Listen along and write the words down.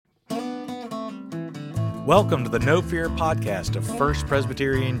Welcome to the No Fear podcast of First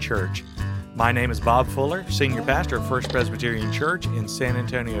Presbyterian Church. My name is Bob Fuller, Senior Pastor of First Presbyterian Church in San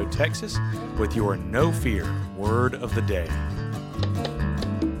Antonio, Texas, with your No Fear Word of the Day.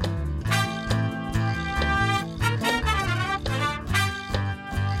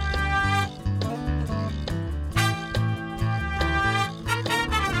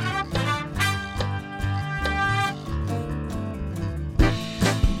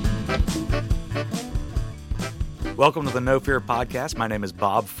 Welcome to the No Fear podcast. My name is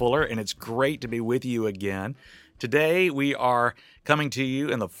Bob Fuller, and it's great to be with you again. Today, we are coming to you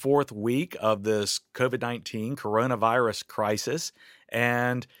in the fourth week of this COVID-19 coronavirus crisis,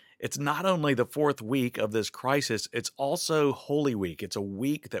 and it's not only the fourth week of this crisis, it's also Holy Week. It's a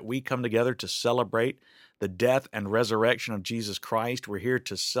week that we come together to celebrate the death and resurrection of Jesus Christ. We're here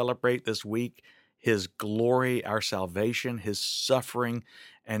to celebrate this week His glory, our salvation, His suffering,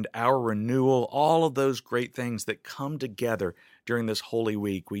 and our renewal, all of those great things that come together during this Holy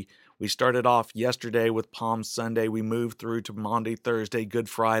Week. We started off yesterday with Palm Sunday. We moved through to Maundy Thursday, Good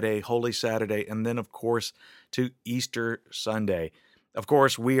Friday, Holy Saturday, and then, of course, to Easter Sunday. Of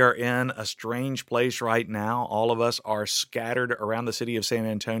course, we are in a strange place right now. All of us are scattered around the city of San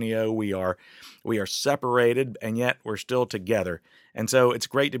Antonio. We are separated, and yet we're still together. And so it's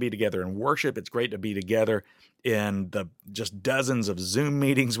great to be together in worship. It's great to be together in the just dozens of Zoom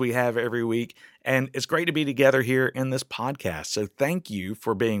meetings we have every week. And it's great to be together here in this podcast. So thank you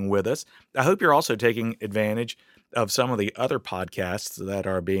for being with us. I hope you're also taking advantage of some of the other podcasts that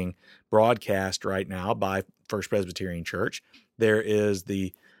are being broadcast right now by First Presbyterian Church. There is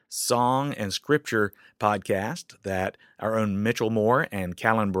the Song and Scripture podcast that our own Mitchell Moore and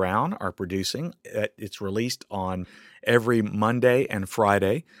Callan Brown are producing. It's released on every Monday and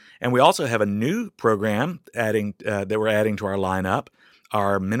Friday. And we also have a new program that we're adding to our lineup.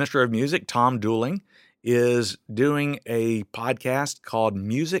 Our Minister of Music, Tom Dooling, is doing a podcast called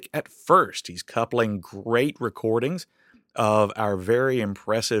Music at First. He's coupling great recordings of our very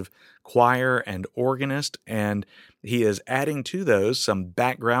impressive choir and organist, and he is adding to those some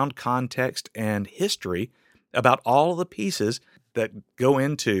background, context, and history about all of the pieces that go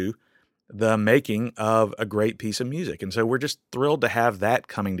into the making of a great piece of music. And so we're just thrilled to have that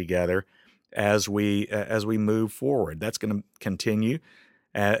coming together as we move forward. That's going to continue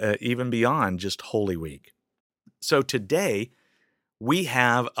even beyond just Holy Week. So today we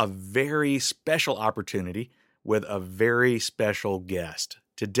have a very special opportunity with a very special guest.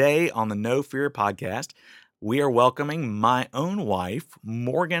 Today on the No Fear podcast, we are welcoming my own wife,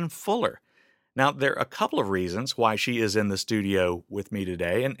 Morgan Fuller. Now, there are a couple of reasons why she is in the studio with me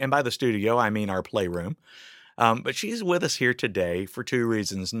today, and by the studio, I mean our playroom. But she's with us here today for two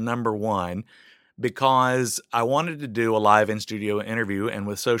reasons. Number one, because I wanted to do a live in-studio interview, and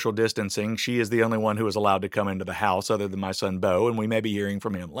with social distancing, she is the only one who is allowed to come into the house other than my son, Bo, and we may be hearing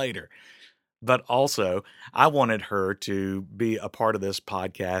from him later. But also, I wanted her to be a part of this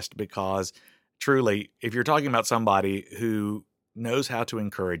podcast because truly, if you're talking about somebody who knows how to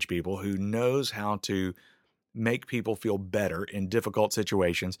encourage people, who knows how to make people feel better in difficult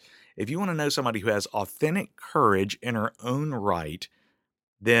situations, if you want to know somebody who has authentic courage in her own right,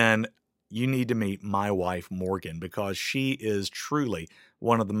 then you need to meet my wife, Morgan, because she is truly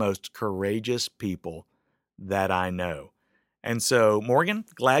one of the most courageous people that I know. And so, Morgan,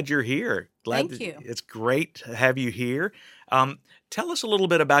 glad you're here. Thank you. It's great to have you here. Tell us a little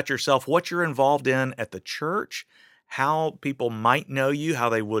bit about yourself, what you're involved in at the church, how people might know you, how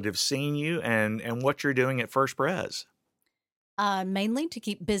they would have seen you, and what you're doing at First Pres. Mainly to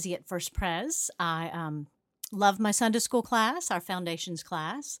keep busy at First Pres. I love my Sunday school class, our foundations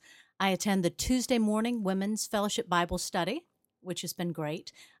class. I attend the Tuesday morning Women's Fellowship Bible Study, which has been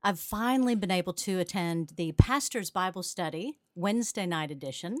great. I've finally been able to attend the Pastor's Bible Study, Wednesday night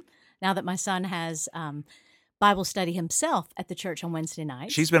edition, now that my son has Bible study himself at the church on Wednesday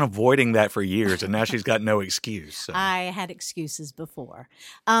nights. She's been avoiding that for years, and now she's got no excuse. So. I had excuses before.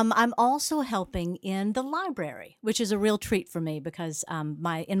 I'm also helping in the library, which is a real treat for me because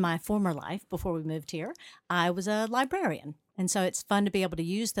in my former life, before we moved here, I was a librarian. And so it's fun to be able to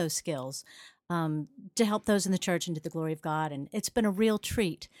use those skills to help those in the church and to the glory of God. And it's been a real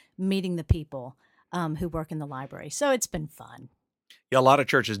treat meeting the people who work in the library. So it's been fun. Yeah, a lot of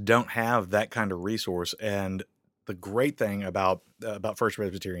churches don't have that kind of resource. And the great thing about First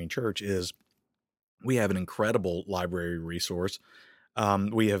Presbyterian Church is we have an incredible library resource.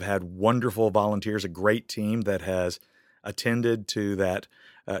 We have had wonderful volunteers, a great team that has attended to that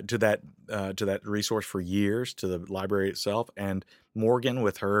resource for years, to the library itself. And Morgan,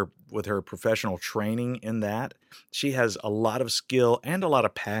 with her professional training in that, she has a lot of skill and a lot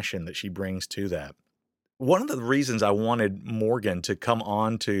of passion that she brings to that. One of the reasons I wanted Morgan to come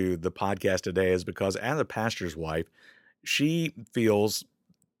on to the podcast today is because as a pastor's wife, she feels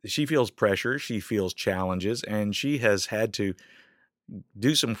she feels pressure, she feels challenges, and she has had to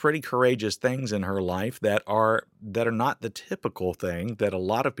do some pretty courageous things in her life that are not the typical thing that a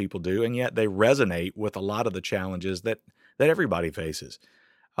lot of people do, and yet they resonate with a lot of the challenges that everybody faces.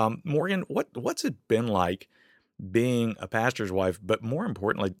 Morgan, what's it been like being a pastor's wife? But more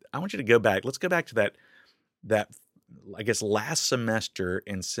importantly, I want you to go back. Let's go back to that I guess last semester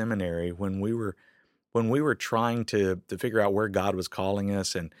in seminary when we were trying to figure out where God was calling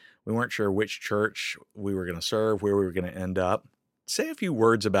us, and we weren't sure which church we were going to serve, where we were going to end up. Say a few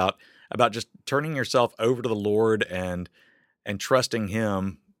words about just turning yourself over to the Lord and trusting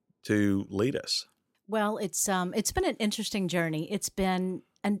Him to lead us. Well, it's been an interesting journey. It's been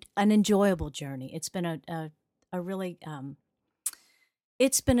an enjoyable journey. It's been a really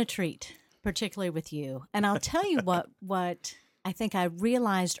it's been a treat, particularly with you. And I'll tell you what I think I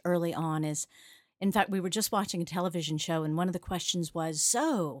realized early on is, in fact, we were just watching a television show, and one of the questions was,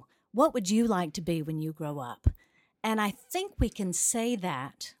 "So, what would you like to be when you grow up?" And I think we can say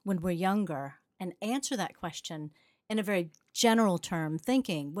that when we're younger and answer that question in a very general term,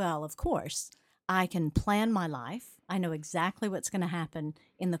 thinking, well, of course, I can plan my life. I know exactly what's going to happen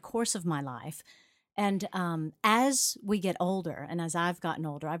in the course of my life. And as we get older, and as I've gotten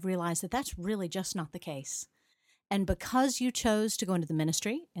older, I've realized that that's really just not the case. And because you chose to go into the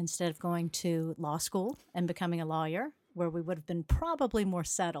ministry instead of going to law school and becoming a lawyer, where we would have been probably more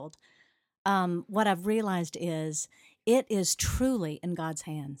settled, what I've realized is it is truly in God's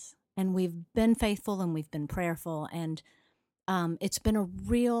hands. And we've been faithful and we've been prayerful. And it's been a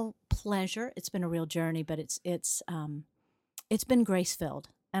real pleasure. It's been a real journey, but it's been grace filled.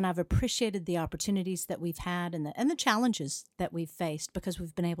 And I've appreciated the opportunities that we've had and the challenges that we've faced because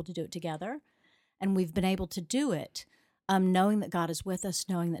we've been able to do it together. And we've been able to do it knowing that God is with us,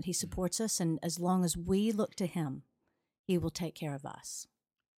 knowing that He supports us. And as long as we look to Him, He will take care of us.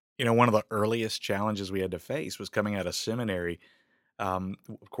 One of the earliest challenges we had to face was coming out of seminary.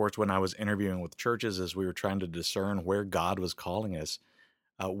 Of course, when I was interviewing with churches as we were trying to discern where God was calling us,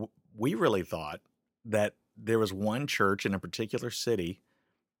 we really thought that there was one church in a particular city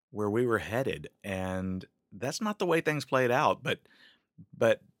where we were headed, and that's not the way things played out.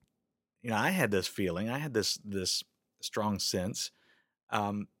 But I had this feeling, I had this strong sense,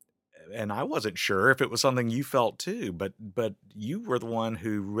 um, and I wasn't sure if it was something you felt too. But you were the one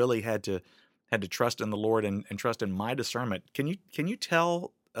who really had to trust in the Lord and trust in my discernment. Can you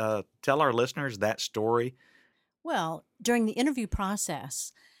tell our listeners that story? Well, during the interview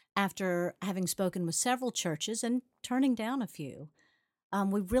process, after having spoken with several churches and turning down a few,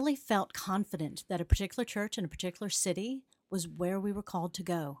 we really felt confident that a particular church in a particular city was where we were called to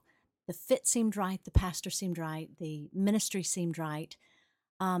go. The fit seemed right, the pastor seemed right, the ministry seemed right,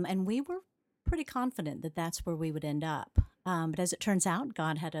 and we were pretty confident that that's where we would end up. But as it turns out,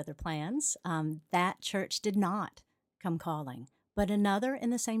 God had other plans. That church did not come calling, but another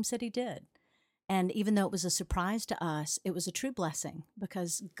in the same city did. And even though it was a surprise to us, it was a true blessing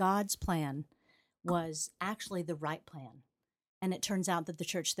because God's plan was actually the right plan. And it turns out that the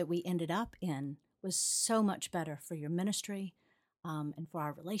church that we ended up in was so much better for your ministry, and for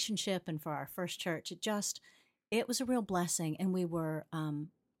our relationship and for our first church. It was a real blessing. And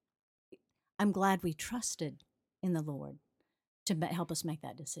I'm glad we trusted in the Lord to help us make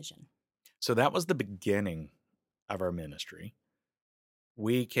that decision. So that was the beginning of our ministry.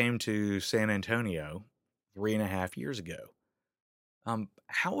 We came to San Antonio 3.5 years ago.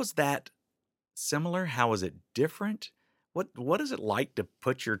 How was that similar? How was it different? What is it like to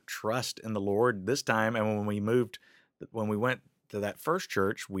put your trust in the Lord this time? And when we went to that first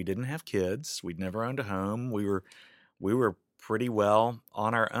church, we didn't have kids. We'd never owned a home. We were pretty well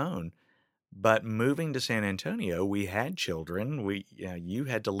on our own. But moving to San Antonio, we had children. You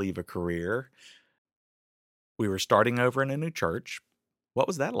had to leave a career. We were starting over in a new church. What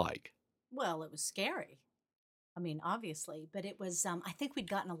was that like? Well, it was scary. I mean, obviously, but it was, I think we'd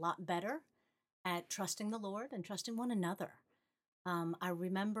gotten a lot better at trusting the Lord and trusting one another. I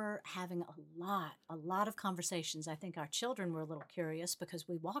remember having a lot of conversations. I think our children were a little curious because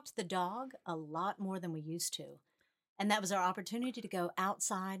we walked the dog a lot more than we used to. And that was our opportunity to go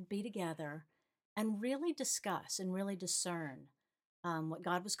outside, be together, and really discuss and really discern what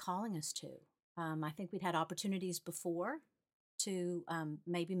God was calling us to. I think we'd had opportunities before to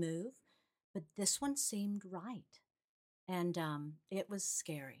maybe move, but this one seemed right. And it was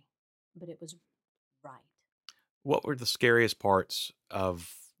scary, but it was right. What were the scariest parts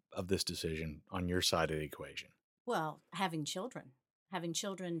of this decision on your side of the equation? Well, having children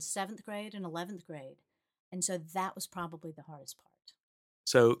seventh grade and 11th grade. And so that was probably the hardest part.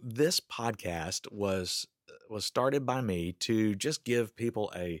 So this podcast was started by me to just give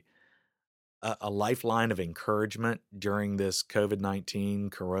people a lifeline of encouragement during this COVID-19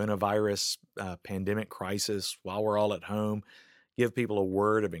 coronavirus pandemic crisis while we're all at home, give people a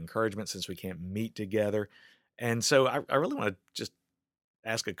word of encouragement since we can't meet together. And so I really want to just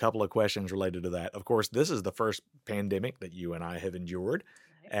ask a couple of questions related to that. Of course, this is the first pandemic that you and I have endured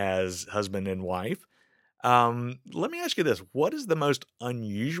Right. as husband and wife. Let me ask you this. What is the most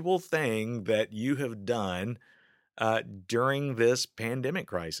unusual thing that you have done during this pandemic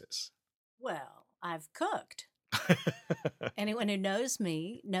crisis? Well, I've cooked. Anyone who knows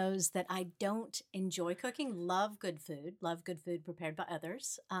me knows that I don't enjoy cooking, love good food prepared by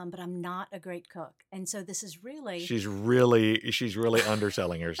others, but I'm not a great cook. And so this is really, She's really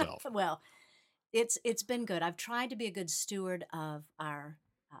underselling herself. well, it's been good. I've tried to be a good steward of our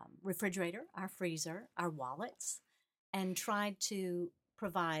refrigerator, our freezer, our wallets, and tried to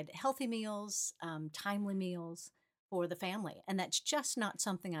provide healthy meals, timely meals for the family. And that's just not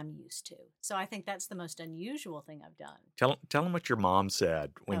something I'm used to. So I think that's the most unusual thing I've done. Tell them what your mom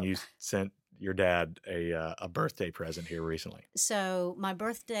said when Oh, you sent your dad a birthday present here recently. so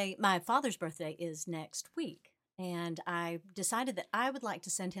my father's birthday is next week. And I decided that I would like to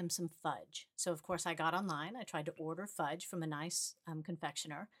send him some fudge. So, of course, I got online. I tried to order fudge from a nice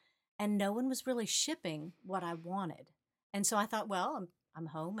confectioner, and no one was really shipping what I wanted. And so I thought, well, I'm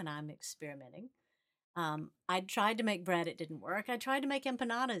home and I'm experimenting. I tried to make bread, it didn't work. I tried to make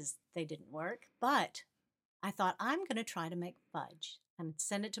empanadas, they didn't work. But I thought, I'm going to try to make fudge and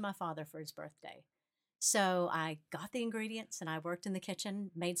send it to my father for his birthday. So I got the ingredients and I worked in the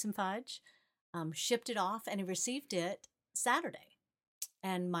kitchen, made some fudge, shipped it off, and he received it Saturday.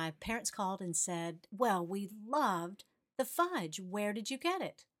 And my parents called and said, well, we loved the fudge. Where did you get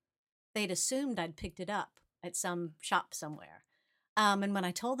it? They'd assumed I'd picked it up at some shop somewhere. And when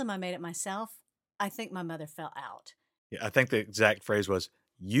I told them I made it myself, I think my mother fell out. Yeah, I think the exact phrase was,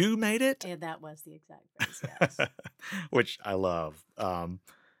 "You made it," And that was the exact phrase, yes. which I love.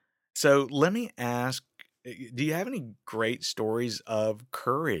 So let me ask, do you have any great stories of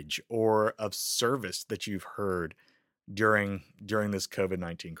courage or of service that you've heard during this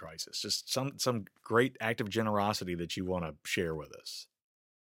COVID-19 crisis? Just some great act of generosity that you want to share with us.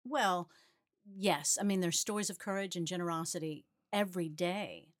 Well, yes. I mean, there's stories of courage and generosity every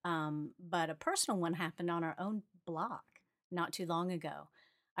day. But a personal one happened on our own block not too long ago.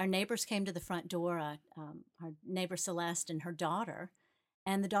 Our neighbors came to the front door, our neighbor Celeste and her daughter,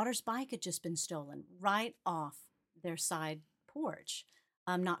 and the daughter's bike had just been stolen right off their side porch,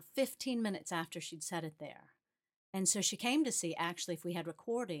 not 15 minutes after she'd set it there. And so she came to see actually if we had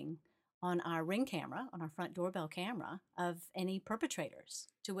recording on our Ring camera, on our front doorbell camera, of any perpetrators,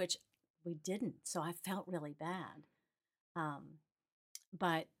 to which we didn't. So I felt really bad. Um,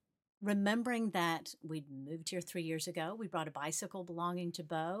 but remembering that we'd moved here 3 years ago, we brought a bicycle belonging to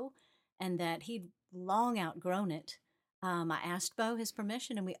Bo, and that he'd long outgrown it. I asked Bo his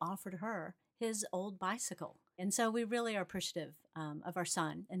permission, and we offered her his old bicycle. And so we really are appreciative of our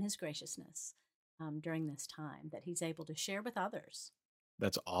son and his graciousness during this time that he's able to share with others.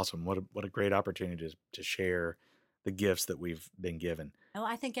 That's awesome. What a great opportunity to share the gifts that we've been given. Oh,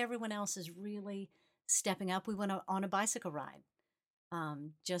 I think everyone else is really stepping up. We went on a bicycle ride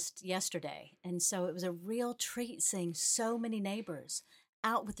just yesterday. And so it was a real treat seeing so many neighbors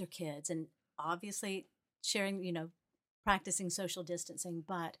out with their kids and obviously sharing, practicing social distancing,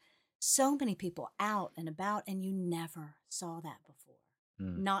 but so many people out and about, and you never saw that before,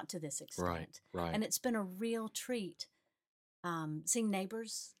 Mm, not to this right, extent. right. And it's been a real treat seeing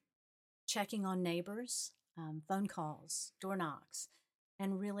neighbors, checking on neighbors, phone calls, door knocks,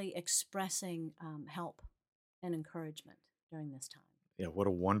 and really expressing help and encouragement during this time. Yeah, what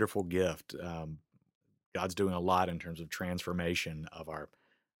a wonderful gift. God's doing a lot in terms of transformation of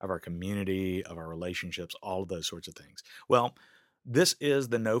our community, of our relationships, all of those sorts of things. Well, this is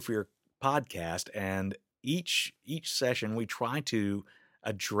the No Fear podcast, and each session we try to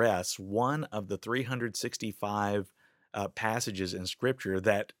address one of the 365 passages in Scripture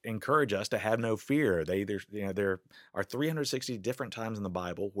that encourage us to have no fear. There are 360 different times in the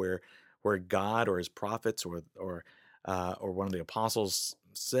Bible where God or His prophets or one of the apostles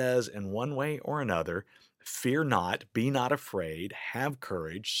says in one way or another, fear not, be not afraid, have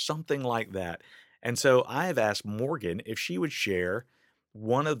courage, something like that. And so I have asked Morgan if she would share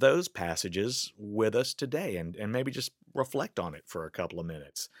one of those passages with us today and maybe just reflect on it for a couple of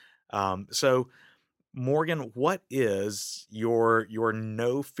minutes. So, Morgan, what is your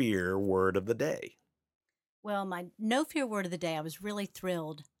no fear word of the day? Well, my no fear word of the day, I was really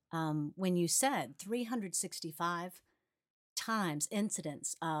thrilled when you said 365 times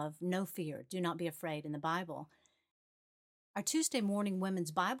incidents of no fear, do not be afraid in the Bible. Our Tuesday morning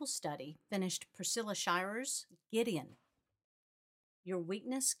women's Bible study finished Priscilla Shirer's Gideon, Your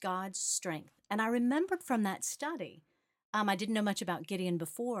Weakness, God's Strength. And I remembered from that study, I didn't know much about Gideon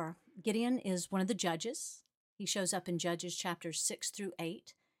before. Gideon is one of the judges. He shows up in Judges chapters 6 through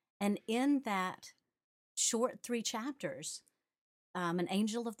 8. And in that short 3 chapters, an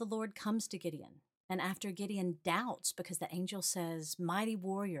angel of the Lord comes to Gideon. And after Gideon doubts, because the angel says, mighty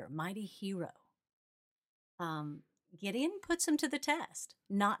warrior, mighty hero, Gideon puts him to the test,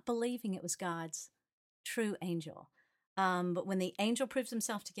 not believing it was God's true angel. But when the angel proves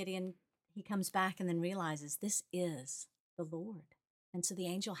himself to Gideon, he comes back and then realizes this is the Lord. And so the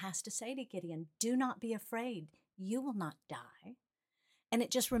angel has to say to Gideon, do not be afraid. You will not die. And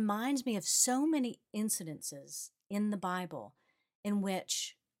it just reminds me of so many incidences in the Bible in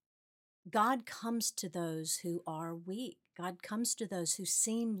which God comes to those who are weak. God comes to those who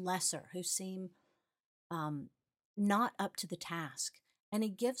seem lesser, who seem not up to the task. And he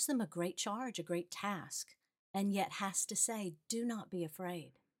gives them a great charge, a great task, and yet has to say, do not be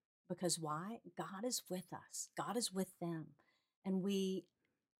afraid. Because why? God is with us. God is with them. And we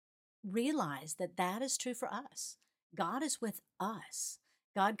realize that that is true for us. God is with us.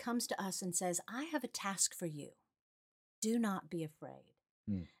 God comes to us and says, I have a task for you. Do not be afraid.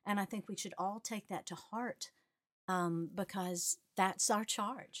 And I think we should all take that to heart because that's our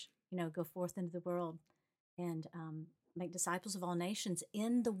charge. Go forth into the world and make disciples of all nations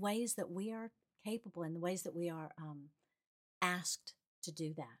in the ways that we are capable, in the ways that we are asked to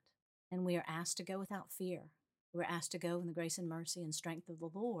do that. And we are asked to go without fear. We're asked to go in the grace and mercy and strength of the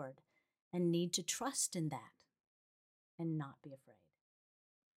Lord and need to trust in that and not be afraid.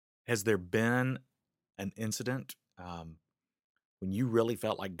 Has there been an incident when you really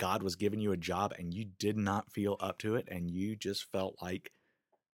felt like God was giving you a job and you did not feel up to it and you just felt like,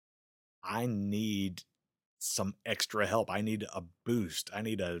 I need some extra help. I need a boost. I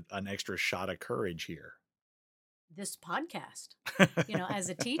need an extra shot of courage here? This podcast. As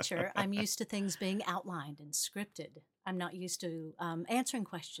a teacher, I'm used to things being outlined and scripted. I'm not used to answering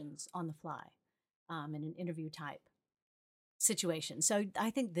questions on the fly in an interview type situation. So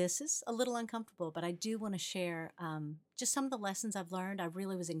I think this is a little uncomfortable, but I do want to share just some of the lessons I've learned. I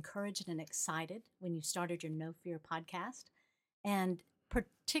really was encouraged and excited when you started your No Fear podcast, and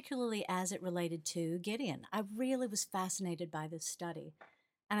particularly as it related to Gideon. I really was fascinated by this study.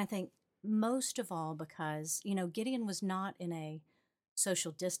 And I think most of all because, Gideon was not in a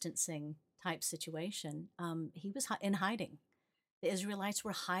social distancing type situation. He was in hiding. The Israelites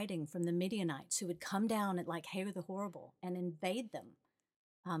were hiding from the Midianites who would come down at like Hair the Horrible and invade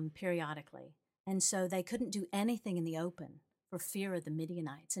them periodically. And so they couldn't do anything in the open for fear of the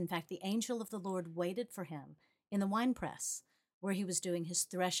Midianites. In fact, the angel of the Lord waited for him in the winepress where he was doing his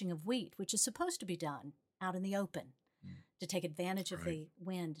threshing of wheat, which is supposed to be done out in the open to take advantage of the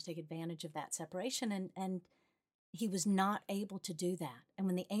wind, to take advantage of that separation. And he was not able to do that. And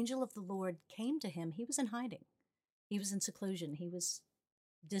when the angel of the Lord came to him, he was in hiding. He was in seclusion. He was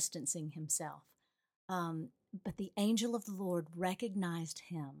distancing himself. But the angel of the Lord recognized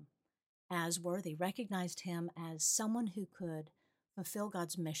him as worthy, recognized him as someone who could fulfill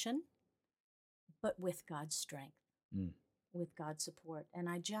God's mission, but with God's strength, with God's support. And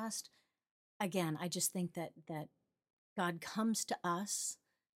I just think that God comes to us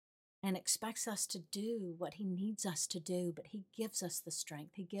and expects us to do what he needs us to do, but he gives us the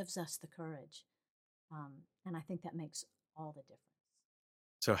strength. He gives us the courage. And I think that makes all the difference.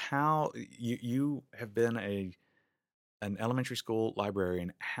 So how you have been an elementary school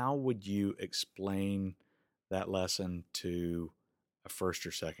librarian, how would you explain that lesson to a first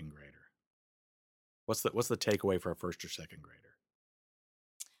or second grader? What's the takeaway for a first or second grader?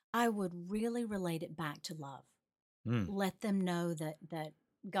 I would really relate it back to love. Let them know that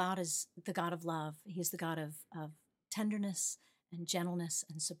God is the God of love. He's the God of tenderness and gentleness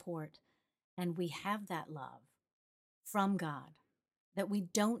and support. And we have that love from God, that we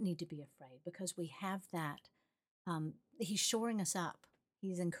don't need to be afraid because we have that. He's shoring us up.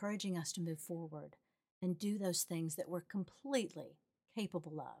 He's encouraging us to move forward and do those things that we're completely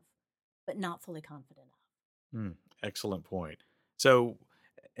capable of, but not fully confident of. Excellent point. So,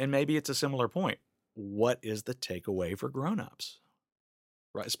 and maybe it's a similar point. What is the takeaway for grownups?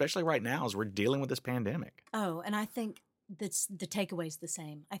 Right, especially right now as we're dealing with this pandemic. Oh, and I think the takeaway is the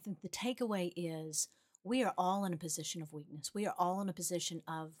same. I think the takeaway is we are all in a position of weakness. We are all in a position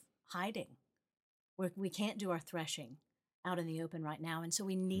of hiding. We can't do our threshing out in the open right now. And so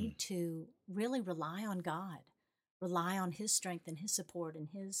we need to really rely on God rely on His strength and His support and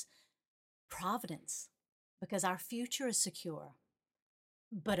His providence, because our future is secure,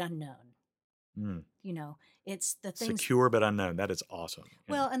 but unknown. Mm. It's the things Secure but unknown. That is awesome.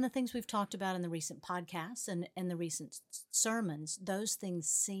 Well, and the things we've talked about in the recent podcasts and the recent sermons, those things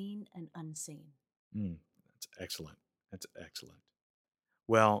seen and unseen. That's excellent. That's excellent.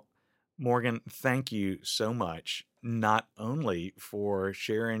 Well, Morgan, thank you so much, not only for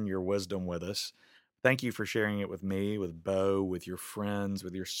sharing your wisdom with us, thank you for sharing it with me, with Bo, with your friends,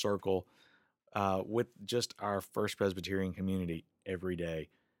 with your circle, with just our First Presbyterian community every day.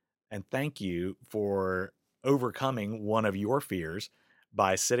 And thank you for overcoming one of your fears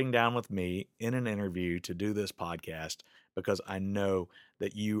by sitting down with me in an interview to do this podcast, because I know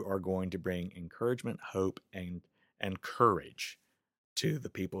that you are going to bring encouragement, hope, and courage to the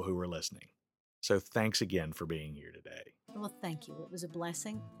people who are listening. So thanks again for being here today. Well, thank you. It was a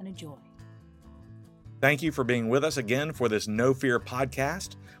blessing and a joy. Thank you for being with us again for this No Fear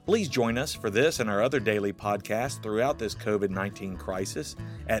podcast. Please join us for this and our other daily podcasts throughout this COVID-19 crisis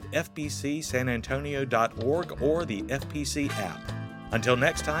at fbcsanantonio.org or the FPC app. Until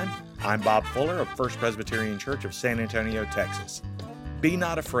next time, I'm Bob Fuller of First Presbyterian Church of San Antonio, Texas. Be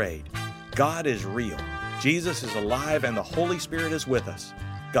not afraid. God is real. Jesus is alive and the Holy Spirit is with us.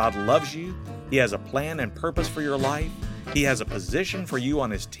 God loves you. He has a plan and purpose for your life. He has a position for you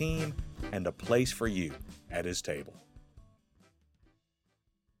on His team and a place for you at His table.